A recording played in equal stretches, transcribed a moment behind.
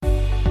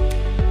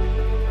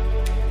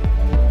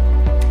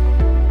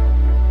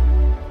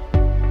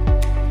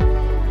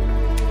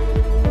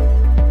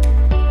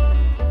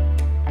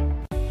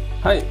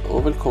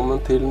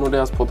til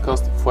Nordeas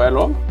podcast Får jeg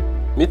lov?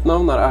 Mitt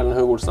navn Erlend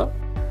Haug-Olstad.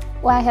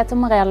 Og jeg heter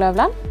Maria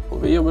Løvland.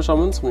 Og vi jobber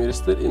sammen som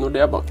jurister i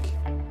Nordea Bank.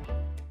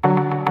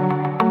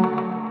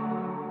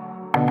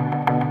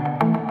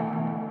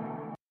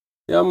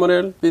 Ja,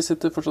 Mariel, vi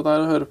sitter fortsatt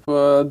her og hører på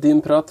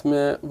din prat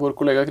med vår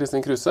kollega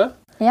Kristin Kruse.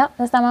 Ja,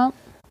 det stemmer.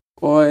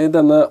 Og i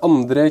denne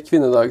andre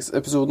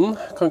kvinnedagsepisoden,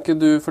 kan ikke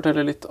du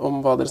fortelle litt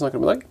om hva dere snakker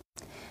om i dag?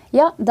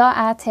 Ja, da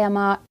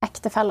tema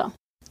ektefeller.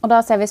 Og da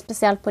ser vi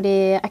spesielt på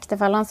de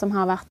ektefellene som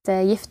har vært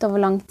gift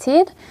over lang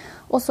tid.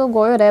 Og så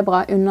går jo det bra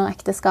under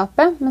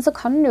ekteskapet, men så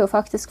kan det jo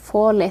faktisk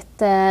få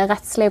litt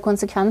rettslige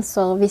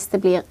konsekvenser hvis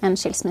det blir en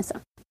skilsmisse.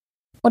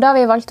 Og da har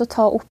vi valgt å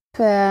ta opp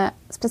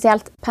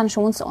spesielt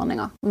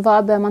pensjonsordninger. Hva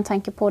bør man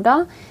tenke på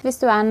da? Hvis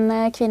du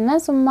en kvinne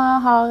som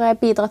har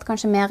bidratt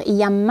kanskje mer i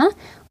hjemmet,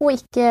 og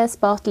ikke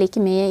spart like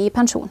mye i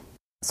pensjon.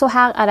 Så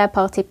her det et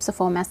par tips å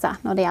få med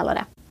seg når det gjelder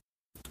det.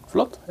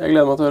 Flott. Jeg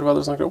gleder meg til å høre hva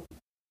dere snakker om.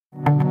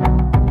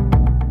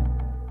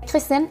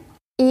 Kristin,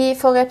 i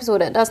forrige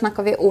episode da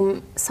snakket vi om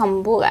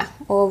samboere,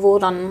 og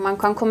hvordan man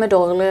kan komme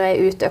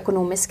dårligere ut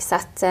økonomisk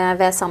sett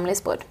ved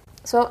samlivsbrudd.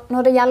 Så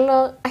når det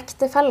gjelder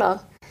ektefeller,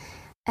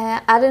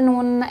 det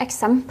noen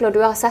eksempler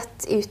du har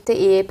sett ute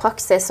i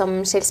praksis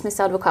som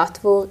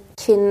skilsmisseadvokat, hvor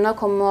kvinner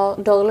kommer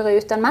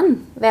dårligere ut enn menn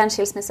ved en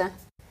skilsmisse?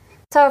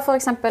 Ta for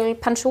eksempel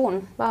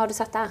pensjon. Hva har du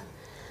sett der?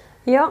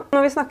 Ja,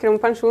 når vi snakker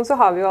om pensjon så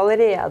har vi jo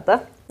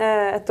allerede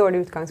et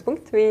dårlig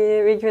utgangspunkt,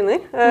 vi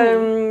kvinner.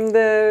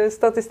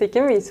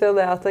 Statistikken viser jo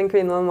det at en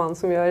kvinne og en mann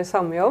som gjør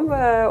samme jobb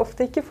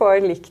ofte ikke får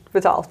likt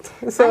betalt.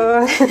 Så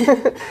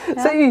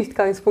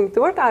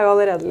utgangspunktet vårt jo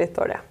allerede litt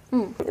dårlig.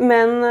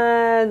 Men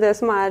det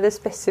som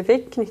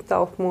spesifikt knyttet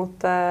opp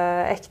mot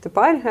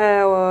ektepar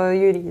og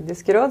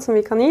juridiske råd som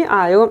vi kan gi,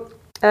 jo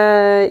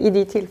i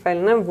de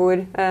tilfellene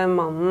hvor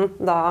mannen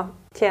da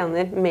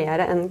tjener mer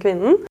enn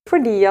kvinnen,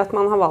 fordi at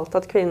man har valgt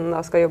at kvinnen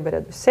da skal jobbe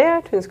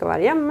redusert, hun skal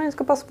være hjemme, hun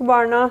skal passe på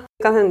barna.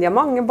 Det kan hende de har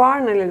mange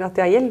barn, eller at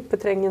de har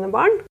hjelpetrengende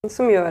barn,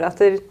 som gjør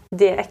at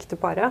det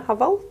ekteparet har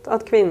valgt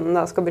at kvinnen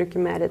da skal bruke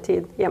mer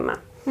tid hjemme.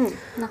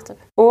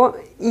 Og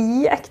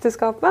i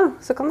ekteskapet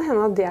så kan det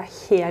hende at det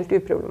helt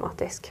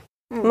uproblematisk.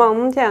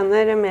 Mannen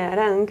tjener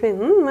mer enn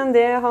kvinnen, men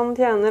det han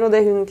tjener, og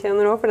det hun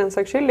tjener også for den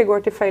saks skyld, det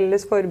går til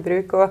felles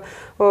forbruk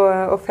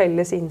og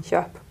felles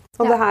innkjøp.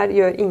 Og det her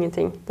gjør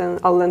ingenting,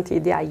 all den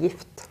tid de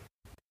gift.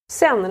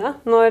 Senere,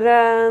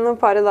 når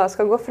paret da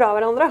skal gå fra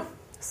hverandre,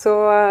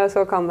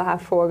 så kan det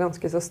her få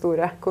ganske så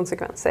store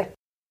konsekvenser.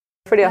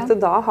 Fordi at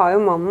da har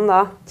jo mannen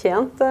da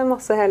tjent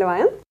masse hele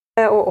veien,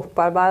 og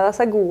opparbeidet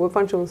seg gode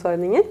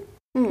pensjonsordninger.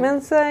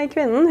 Mens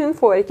kvinnen, hun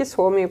får ikke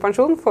så mye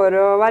pensjon for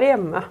å være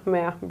hjemme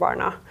med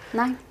barna.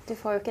 Nei, du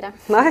får jo ikke det.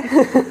 Nei,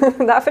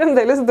 det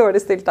fremdeles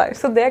dårlig stilt der.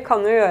 Så det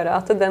kan jo gjøre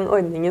at den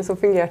ordningen som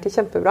fungerte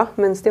kjempebra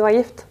mens de var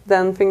gift,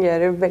 den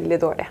fungerer veldig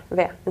dårlig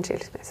ved en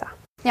skilsmisse.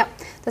 Ja,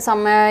 det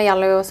samme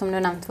gjelder jo som du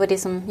nevnte for de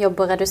som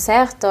jobber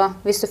redusert, og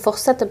hvis du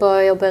fortsetter på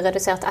å jobbe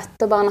redusert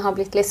etter barnet har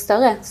blitt litt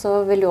større, så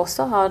vil du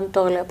også ha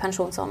dårlige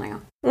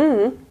pensjonsordninger.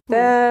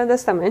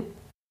 Det stemmer.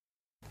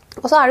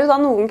 Og så det jo da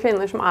noen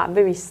kvinner som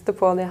bevisste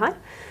på det her,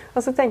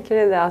 og så tenker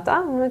de det at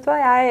vet du hva,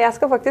 jeg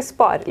skal faktisk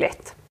spare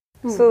litt.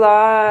 Så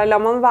da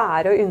lar man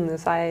være å unne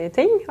seg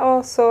ting,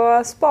 og så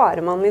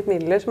sparer man litt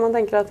midler, så man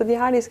tenker at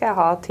de skal jeg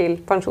ha til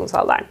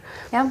pensjonsalderen.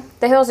 Ja,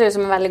 det høres ut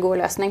som en veldig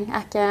god løsning.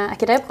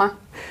 Ikke det bra?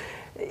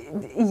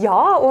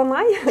 Ja og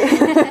nei.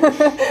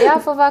 Ja,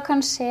 for hva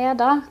kan skje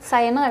da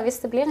senere hvis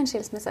det blir en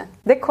skilsmisse?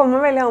 Det kommer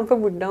veldig an på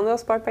hvordan du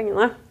har spart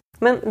pengene.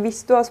 Men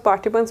hvis du har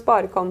spart det på en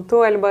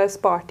sparekonto, eller bare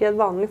spart i et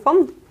vanlig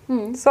fond,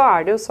 så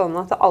det jo sånn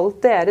at alt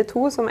dere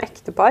to som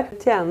ektepar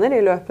tjener i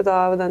løpet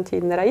av den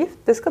tiden dere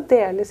gift, det skal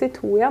deles i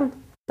 2 igjen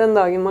den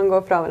dagen man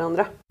går fra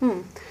hverandre.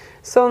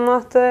 Sånn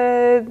at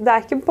det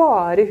ikke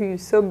bare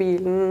huset og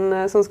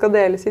bilen som skal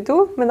deles i 2,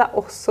 men det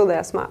også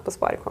det som på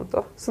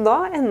sparekonto. Så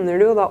da ender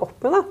du jo da opp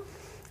med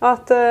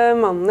at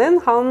mannen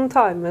din, han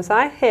tar med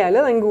seg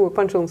hele den gode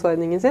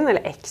pensjonsordningen sin,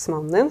 eller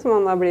eksmannen din, som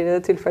han da blir i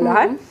det tilfellet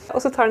her,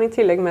 og så tar han i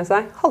tillegg med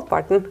seg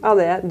halvparten av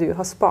det du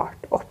har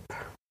spart opp.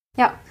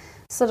 Ja,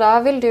 så da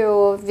vil du jo,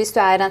 hvis du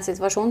i den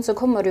situasjonen, så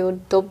kommer du jo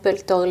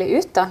dobbelt dårlig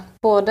ut da.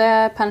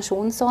 Både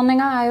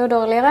pensjonsordninger jo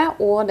dårligere,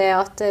 og det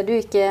at du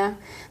ikke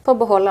får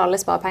beholde alle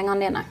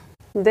sparepengene dine.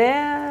 Det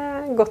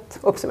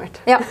godt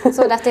oppsummert. Ja,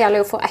 så dette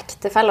gjelder jo for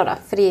ektefeller da,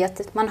 fordi at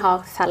man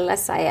har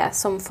felleseie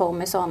som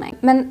formuesordning.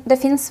 Men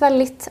det finnes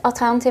vel litt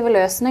alternative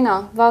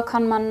løsninger. Hva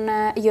kan man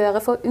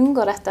gjøre for å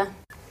unngå dette?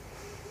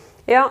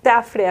 Ja, det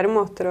flere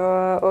måter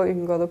å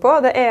unngå det på.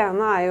 Det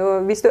ene jo,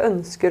 hvis du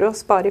ønsker å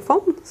spare i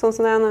fond, sånn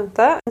som jeg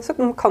nevnte, så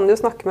kan du jo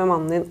snakke med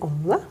mannen din om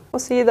det,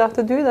 og si da at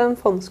den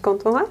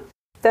fondskontoen her,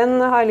 den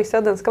har jeg lyst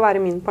til at den skal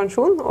være min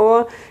pensjon,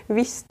 og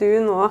hvis du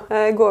nå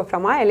går fra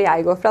meg, eller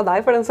jeg går fra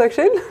deg for den saks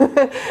skyld,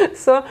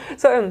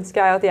 så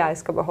ønsker jeg at jeg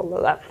skal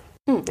beholde den.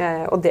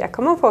 Og det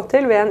kan man få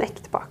til ved en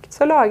ektepakt.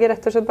 Så lager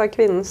rett og slett bare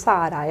kvinnen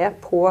særeie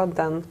på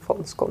den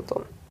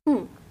fondskontoen.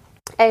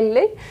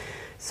 Eller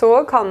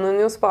så kan hun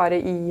jo spare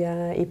i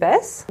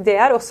IPS. Det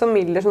også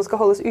midler som skal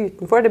holdes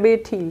utenfor. Det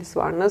blir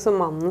tilsvarende som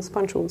mannens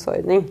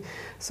pensjonsordning.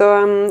 Så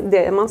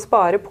det man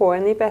sparer på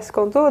en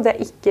IPS-konto, det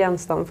ikke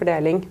gjenstand for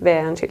deling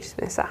ved en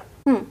skilsmisse.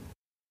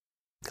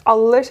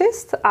 Aller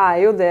sist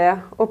jo det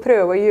å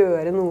prøve å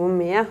gjøre noe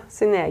med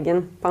sin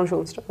egen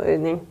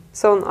pensjonsordning.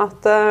 Sånn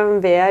at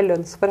ved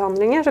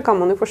lønnsforhandlinger så kan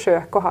man jo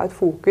forsøke å ha et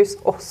fokus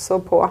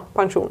også på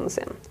pensjonen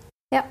sin.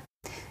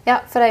 Ja,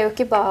 for det jo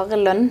ikke bare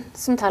lønn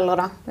som teller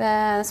da.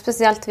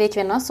 Spesielt vi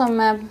kvinner som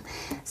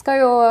skal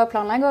jo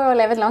planlegge å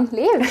leve et langt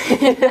liv.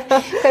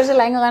 Kanskje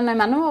lenger enn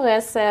mennene våre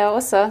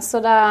også. Så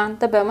da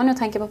bør man jo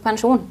tenke på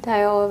pensjon. Det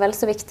jo vel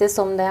så viktig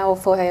som det å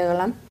få høyere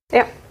lønn.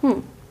 Ja,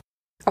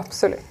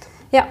 absolutt.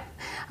 Ja,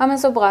 men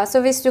så bra.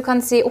 Så hvis du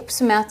kan si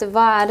oppsummert,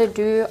 hva det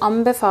du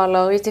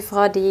anbefaler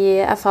utifra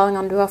de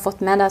erfaringene du har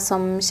fått med deg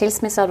som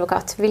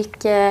skilsmisseadvokat?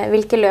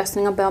 Hvilke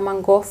løsninger bør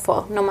man gå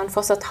for når man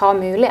fortsatt har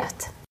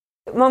mulighet?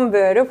 Man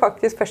bør jo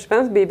faktisk først og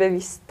fremst bli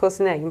bevisst på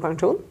sin egen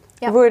pensjon.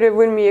 Ja.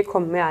 Hvor mye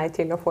kommer jeg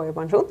til å få i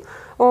pensjon?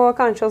 Og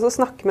kanskje også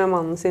snakke med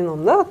mannen sin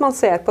om det, at man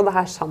ser på det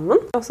her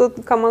sammen. Og så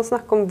kan man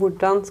snakke om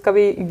hvordan skal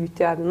vi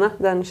utjevne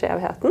den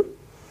skjevheten.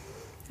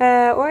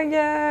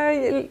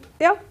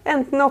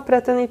 Enten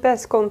opprette en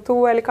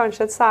IPS-konto, eller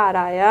kanskje et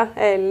særeie,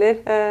 eller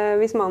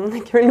hvis mannen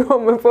ikke vil gå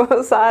med på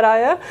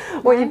særeie,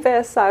 og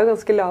IPS jo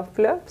ganske lavt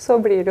beløp, så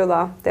blir det jo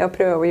da det å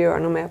prøve å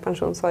gjøre noe med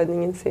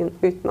pensjonsordningen sin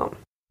utenom.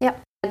 Ja.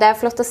 Det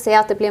flott å se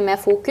at det blir mer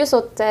fokus,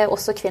 og at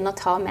også kvinner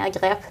tar mer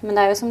grep. Men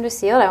det jo som du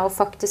sier, det å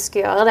faktisk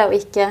gjøre det, og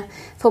ikke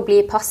forbli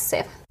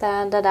passiv.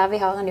 Det der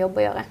vi har en jobb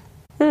å gjøre.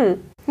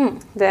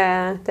 Det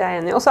jeg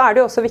enig i. Og så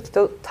det jo også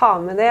viktig å ta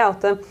med det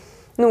at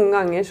noen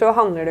ganger så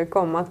handler det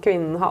ikke om at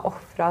kvinnen har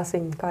offret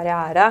sin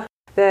karriere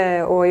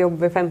og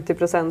jobber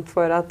 50%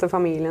 for at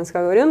familien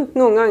skal gå rundt.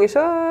 Noen ganger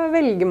så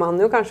velger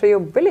man jo kanskje å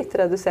jobbe litt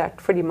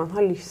redusert fordi man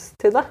har lyst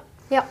til det.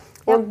 Ja.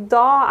 Og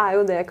da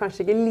jo det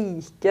kanskje ikke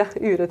like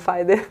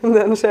urettferdig,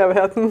 den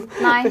skjevheten.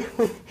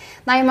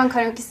 Nei, man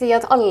kan jo ikke si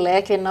at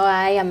alle kvinner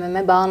hjemme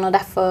med barn, og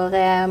derfor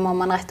må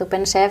man rette opp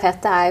en skjevhet.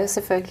 Det jo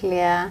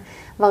selvfølgelig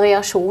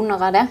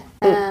variasjoner av det.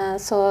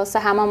 Så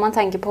her må man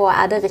tenke på,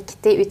 det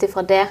riktig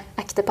utifra det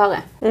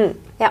ekteparet?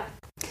 Ja,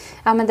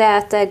 men det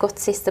et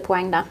godt siste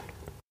poeng der.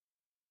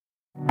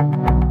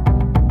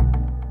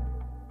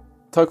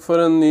 Takk for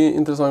en ny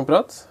interessant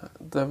prat.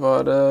 Det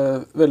var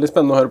veldig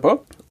spennende å høre på.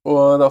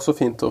 Og det også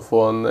fint å få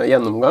en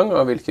gjennomgang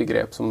av hvilke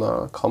grep som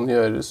da kan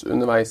gjøres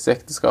underveis i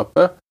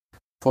ekteskapet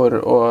for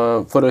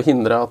å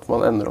hindre at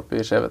man ender opp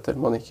i skjevheter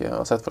man ikke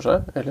har sett for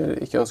seg, eller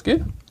ikke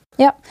ønsker.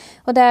 Ja,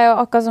 og det jo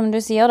akkurat som du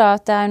sier da,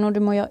 at det noe du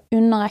må gjøre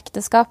under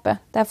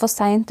ekteskapet. Det for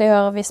sent å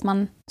gjøre hvis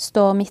man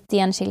står midt i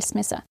en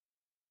skilsmisse.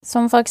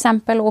 Som for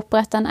eksempel å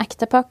opprette en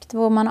ektepakt,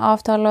 hvor man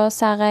avtaler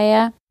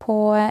særeie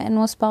på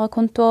noen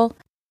sparekontoer,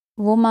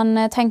 hvor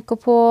man tenker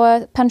på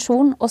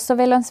pensjon også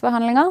ved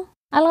lønnsforhandlinger,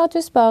 eller at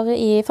du sparer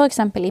i for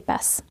eksempel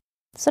IPS.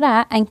 Så det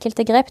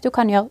enkelte grep du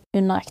kan gjøre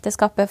under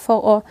ekteskapet for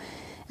å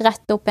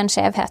rette opp en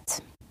skjevhet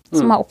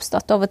som har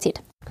oppstått over tid.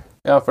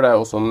 Ja, for det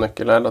også en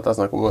nøkkel her, at det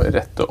snakk om å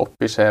rette opp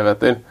i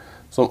skjevheter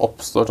som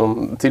oppstår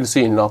sånn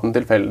tilsynelatende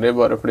tilfeldig,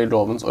 bare fordi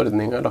lovens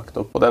ordning lagt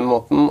opp på den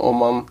måten, og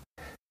man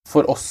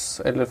for oss,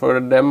 eller for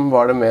dem,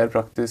 var det mer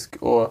praktisk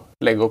å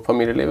legge opp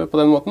familielivet på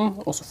den måten,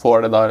 og så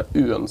får det da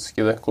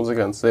uønskede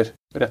konsekvenser,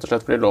 rett og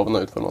slett fordi loven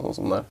utformet sånn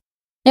som det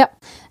Ja,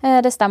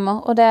 det stemmer,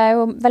 og det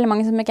jo veldig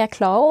mange som ikke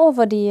klar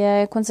over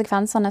de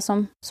konsekvensene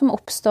som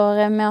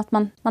oppstår med at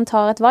man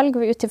tar et valg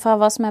utifra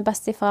hva som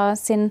best ifra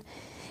sin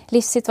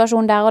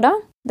livssituasjon der og da.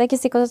 Det ikke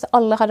sikkert at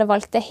alle hadde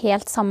valgt det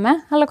helt samme,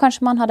 eller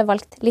kanskje man hadde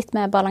valgt litt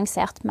mer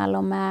balansert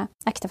mellom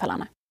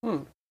ektefellene.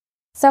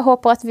 Så jeg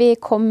håper at vi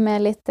kommer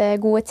med litt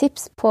gode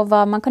tips på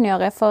hva man kan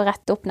gjøre for å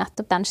rette opp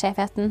nettopp den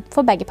skjevheten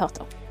for begge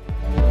parter.